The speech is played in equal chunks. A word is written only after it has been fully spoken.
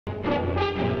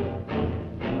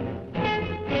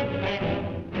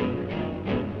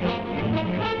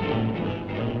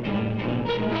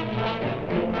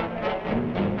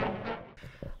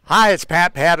Hi, it's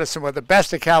Pat Pattison with the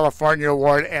Best of California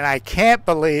Award, and I can't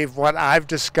believe what I've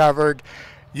discovered.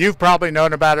 You've probably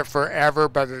known about it forever,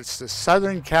 but it's the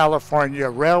Southern California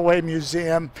Railway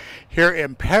Museum here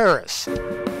in Paris.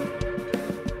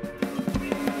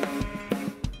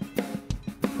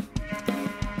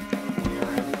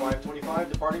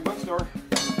 525 departing bookstore.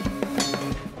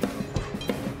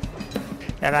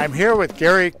 And I'm here with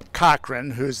Gary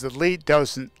Cochran, who's the lead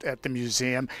docent at the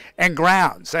museum, and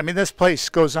grounds. I mean, this place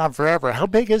goes on forever. How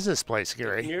big is this place,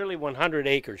 Gary? Nearly 100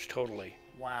 acres totally.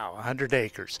 Wow, 100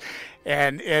 acres.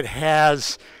 And it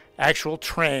has actual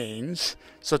trains.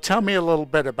 So tell me a little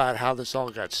bit about how this all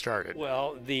got started.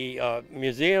 Well, the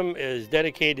museum is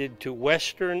dedicated to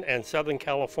Western and Southern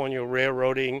California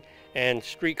railroading and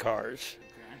streetcars.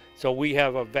 Okay. So we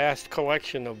have a vast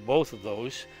collection of both of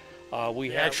those. We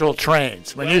have actual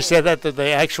trains. When you say that, they're the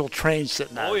actual trains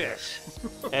sitting out there. Oh, yes.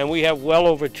 And we have well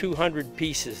over 200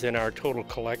 pieces in our total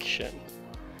collection.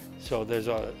 So there's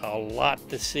a lot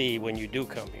to see when you do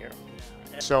come here.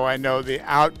 So I know the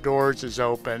outdoors is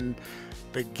open,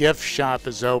 the gift shop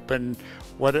is open.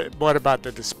 What about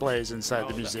the displays inside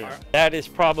the museum? That is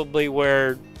probably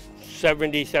where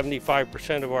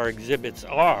 70–75% of our exhibits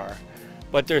are.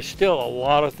 But there's still a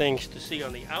lot of things to see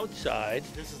on the outside.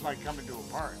 This is like coming to a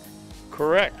park.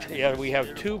 Correct. Yeah, we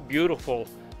have two beautiful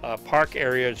park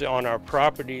areas on our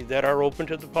property that are open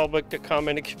to the public to come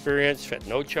and experience at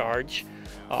no charge.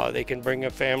 They can bring a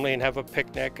family and have a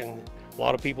picnic, and a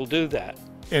lot of people do that.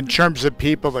 In terms of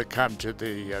people that come to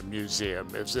the museum,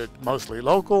 is it mostly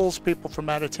locals, people from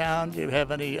out of town? Do you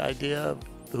have any idea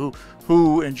of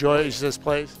who enjoys this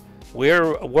place?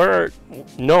 We're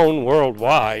known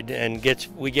worldwide, and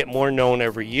we get more known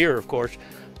every year, of course.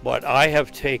 But I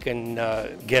have taken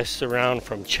guests around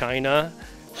from China,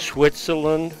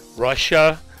 Switzerland,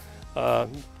 Russia,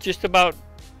 just about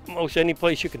most any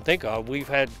place you can think of. We've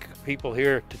had people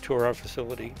here to tour our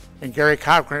facility. And Gary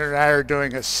Cochran and I are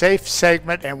doing a safe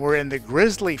segment, and we're in the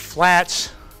Grizzly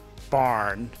Flats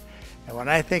barn. And when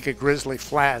I think of Grizzly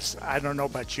Flats, I don't know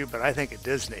about you, but I think of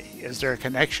Disney. Is there a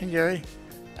connection, Gary?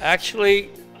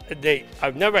 Actually,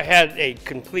 I've never had a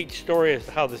complete story as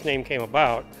to how this name came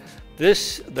about.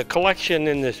 The collection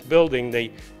in this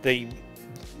building,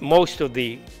 most of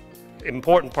the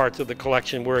important parts of the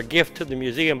collection were a gift to the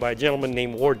museum by a gentleman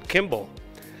named Ward Kimball.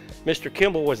 Mr.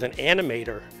 Kimball was an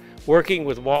animator working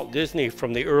with Walt Disney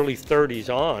from the early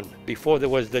 30s on, before there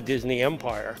was the Disney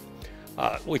Empire,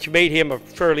 which made him a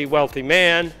fairly wealthy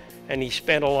man, and he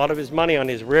spent a lot of his money on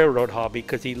his railroad hobby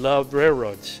because he loved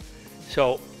railroads.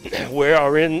 So we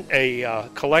are in a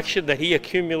collection that he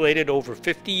accumulated over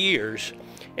 50 years,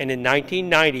 and in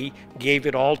 1990 gave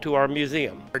it all to our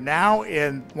museum. We're now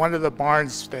in one of the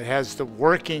barns that has the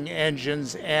working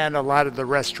engines and a lot of the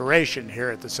restoration here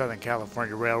at the Southern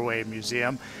California Railway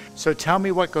Museum. So tell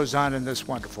me what goes on in this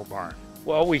wonderful barn.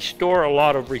 Well, we store a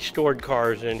lot of restored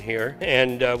cars in here,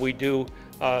 and we do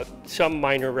some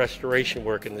minor restoration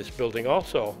work in this building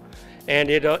also. And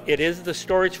it is the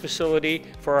storage facility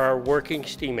for our working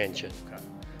steam engine,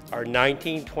 our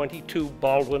 1922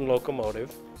 Baldwin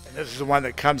locomotive. This is the one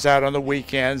that comes out on the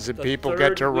weekends and people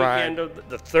get to ride.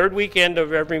 The third weekend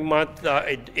of every month,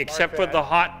 except for the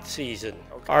hot season.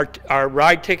 Okay. Our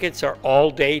ride tickets are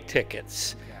all-day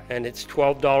tickets, and it's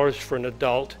 $12 for an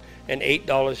adult and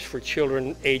 $8 for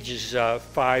children ages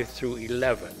 5 through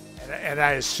 11. And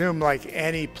I assume, like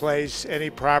any place, any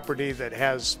property that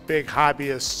has big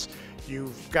hobbyists,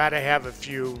 you've got to have a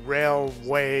few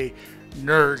railway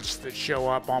nerds that show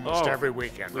up almost every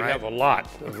weekend, right? We have a lot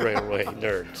of railway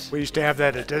nerds. We used to have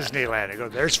that at Disneyland. I go,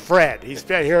 there's Fred. He's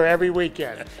been here every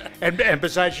weekend, and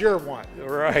besides, you're one.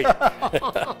 Right.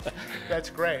 That's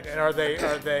great. And are they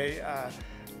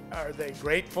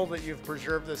grateful that you've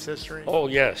preserved this history? Oh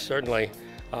yes, certainly.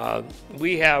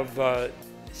 We have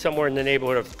somewhere in the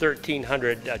neighborhood of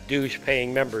 1,300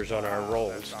 dues-paying members on our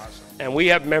rolls. That's awesome. And we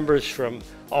have members from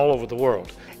all over the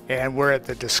world. And we're at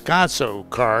the Descanso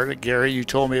car that Gary, you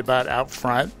told me about out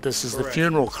front. This is the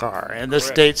funeral car, and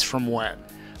this dates from when?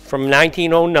 From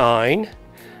 1909,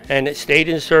 and it stayed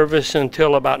in service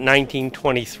until about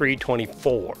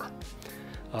 1923–24.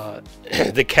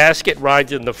 The casket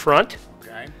rides in the front,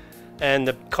 and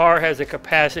the car has a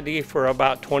capacity for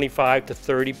about 25 to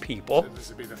 30 people. So this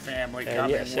would be the family coming. And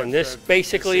yes, and this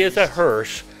basically is a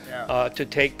hearse. To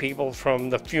take people from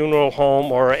the funeral home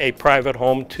or a private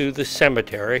home to the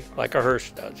cemetery, like a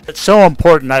hearse does. It's so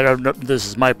important, I don't know, this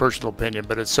is my personal opinion,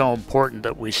 but it's so important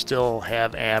that we still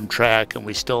have Amtrak and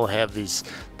we still have this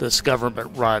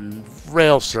government-run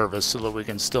rail service so that we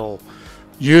can still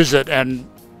use it. And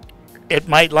it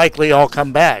might likely all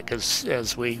come back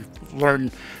as we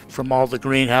learn from all the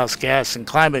greenhouse gas and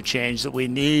climate change that we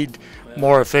need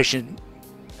more efficient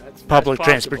public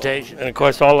transportation. And of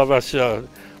course, all of us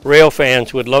rail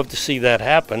fans would love to see that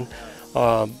happen.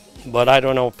 But I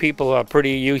don't know, people are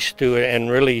pretty used to it and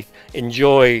really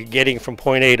enjoy getting from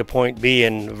point A to point B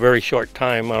in a very short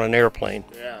time on an airplane.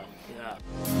 Yeah.